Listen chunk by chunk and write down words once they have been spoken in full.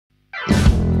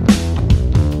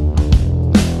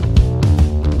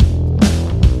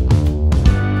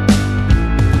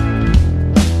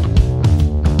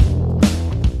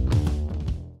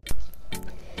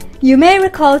You may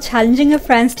recall challenging your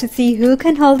friends to see who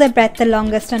can hold their breath the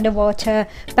longest underwater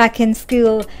back in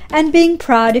school and being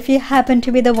proud if you happen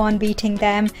to be the one beating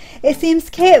them. It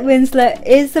seems Kate Winslet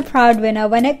is the proud winner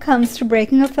when it comes to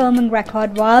breaking a filming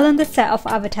record while on the set of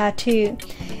Avatar 2.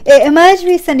 It emerged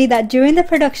recently that during the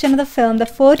production of the film, the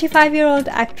 45-year-old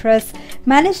actress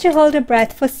managed to hold her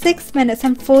breath for 6 minutes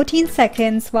and 14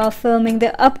 seconds while filming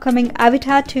the upcoming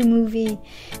Avatar 2 movie.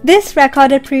 This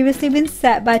record had previously been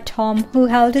set by Tom, who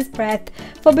held his breath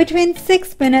for between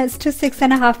 6 minutes to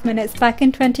 6.5 minutes back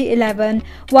in 2011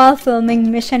 while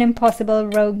filming Mission Impossible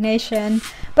Rogue Nation.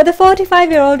 But the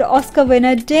 45-year-old Oscar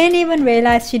winner didn't even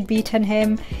realize she'd beaten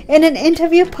him. In an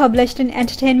interview published in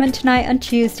Entertainment Tonight on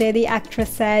Tuesday, the actress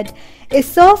said, "It's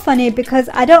so funny because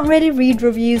I don't really read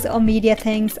reviews or media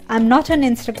things. I'm not on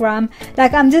Instagram.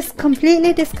 Like, I'm just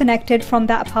completely disconnected from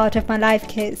that part of my life,"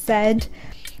 Kate said.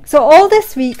 So all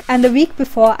this week and the week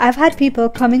before, I've had people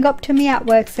coming up to me at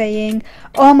work saying,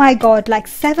 "Oh my god, like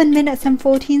 7 minutes and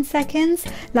 14 seconds?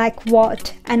 Like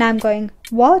what?" And I'm going,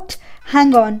 "What?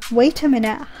 Hang on, wait a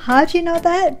minute, how do you know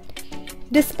that?"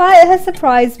 Despite her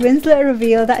surprise, Winslet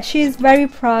revealed that she is very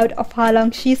proud of how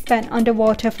long she spent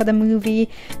underwater for the movie,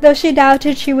 though she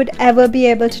doubted she would ever be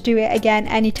able to do it again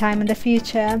anytime in the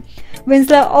future.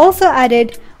 Winslet also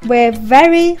added, "We're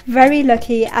very, very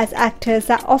lucky as actors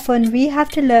that often we have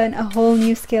to learn a whole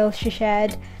new skill," she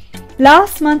shared.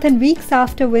 Last month and weeks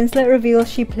after Winslet revealed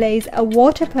she plays a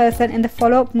water person in the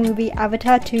follow-up movie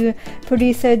Avatar 2,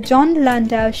 producer John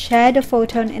Landau shared a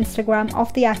photo on Instagram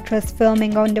of the actress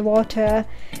filming underwater.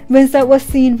 Winslet was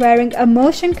seen wearing a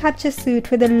motion capture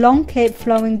suit with a long cape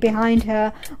flowing behind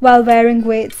her while wearing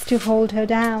weights to hold her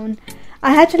down.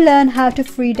 "I had to learn how to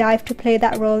free dive to play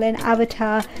that role in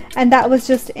Avatar, and that was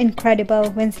just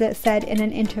incredible," Winslet said in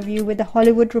an interview with The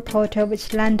Hollywood Reporter,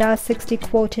 which Landau 60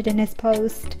 quoted in his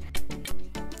post.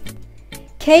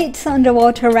 Kate's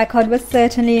underwater record was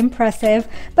certainly impressive,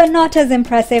 but not as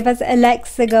impressive as Alex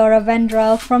Segura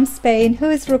Vendral from Spain, who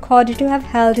is recorded to have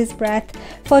held his breath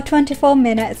for 24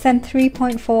 minutes and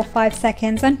 3.45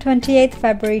 seconds on 28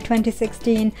 February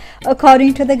 2016,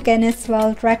 according to the Guinness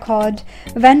World Record.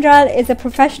 Vendral is a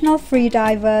professional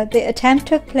freediver. The attempt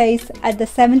took place at the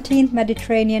 17th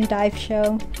Mediterranean Dive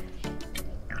Show.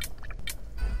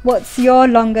 What's your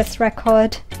longest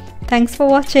record? Thanks for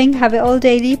watching. Have it all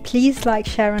daily. Please like,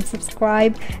 share and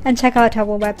subscribe, and check out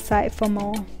our website for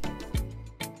more.